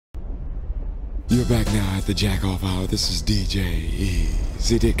You're back now at the Jack Off Hour. This is DJ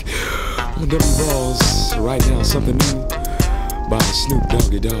Easy Dick on them balls. Right now, something new by Snoop,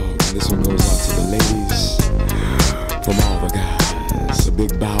 Dogg. And this one goes out to the ladies from all the guys. A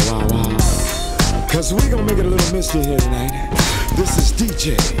big bow wow wow. Cause we gonna make it a little misty here tonight. This is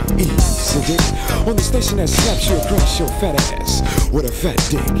DJ Easy Dick on the station that slaps you across your fat ass with a fat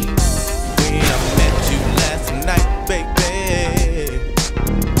dick. When I met you last night, baby,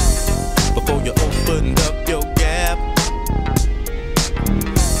 before you opened up your gap,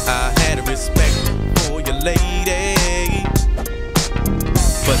 I had a respect for your lady,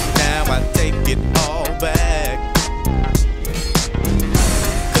 but now I take it all back,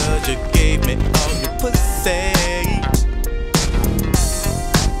 cause you gave me all your pussy,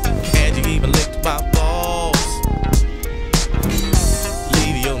 and you even licked my balls.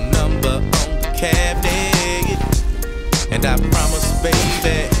 Leave your number on the cabinet, and I promise,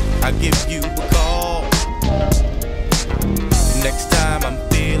 baby, I'll give you a call. Next time I'm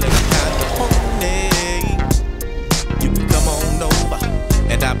feeling kinda horny, you can come on over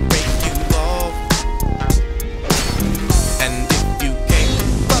and I'll break you off. And if you can't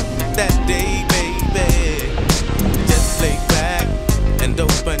fuck that day, baby, just lay back and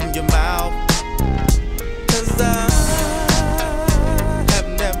open your mouth, cause I have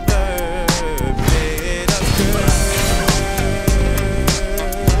never met a girl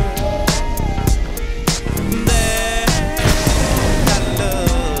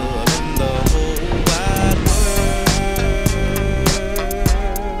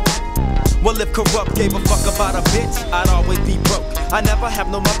if corrupt gave a fuck about a bitch, I'd always be broke. I never have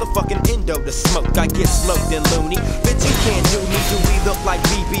no motherfucking endo to smoke. I get sloped and loony. Bitch, you can't do me. Do we look like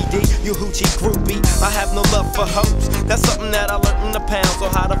BBD? You hoochie groupie. I have no love for hoes. That's something that I learned in the pound. So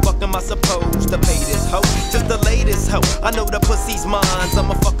how the fuck am I supposed to pay this hoe? Just the latest hoe. I know the pussy's mine.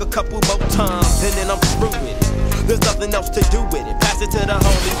 I'ma fuck a couple more times and then I'm through with it. There's nothing else to do with it. Pass it to the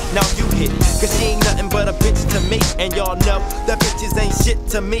homie, now you hit it. Cause she ain't nothing but a bitch to me. And y'all know that bitches ain't shit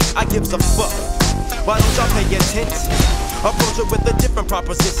to me. I gives a fuck. Why don't y'all pay attention? Approach her with a different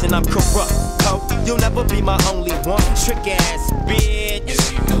proposition. I'm corrupt, ho. You'll never be my only one. Trick ass bitch.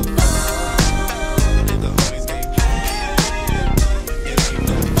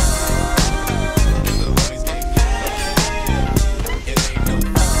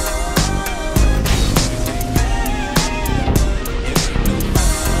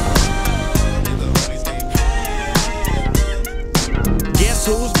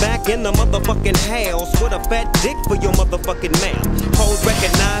 Who's back in the motherfucking house with a fat dick for your motherfucking mouth? Hoes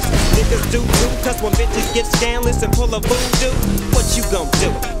recognize, niggas do too, cause when bitches get scandalous and pull a voodoo, what you gon' do?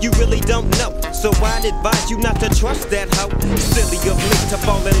 You really don't know, so I'd advise you not to trust that hoe. Silly of me to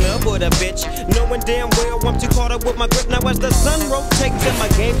fall in love with a bitch, knowing damn well I'm too caught up with my grip. Now as the sun rotates and my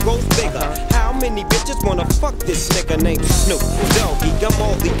game grows bigger, how many bitches wanna fuck this nigga named Snoop? Doggy, I'm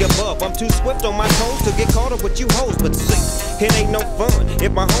all the above, I'm too swift on my toes to get caught up with you hoes, but see, it ain't no fun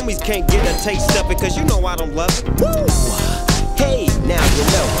if my homies can't get a taste of it, cause you know I don't love it. Woo! Hey, now you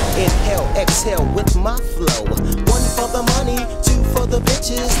know. Inhale, exhale with my flow. 1 for the money, 2 for the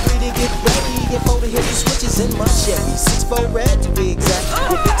bitches, 3 to get ready, and 4 to hit the switches in my Chevy. 6 for red to be exact.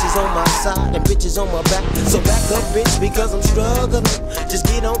 With bitches on my side and bitches on my back. So back up, bitch, because I'm struggling. Just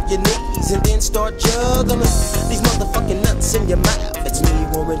get on your knees and then start juggling these motherfucking nuts in your mouth. It's me,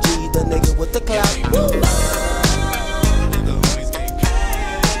 Warren G, the nigga with the clout. Woo!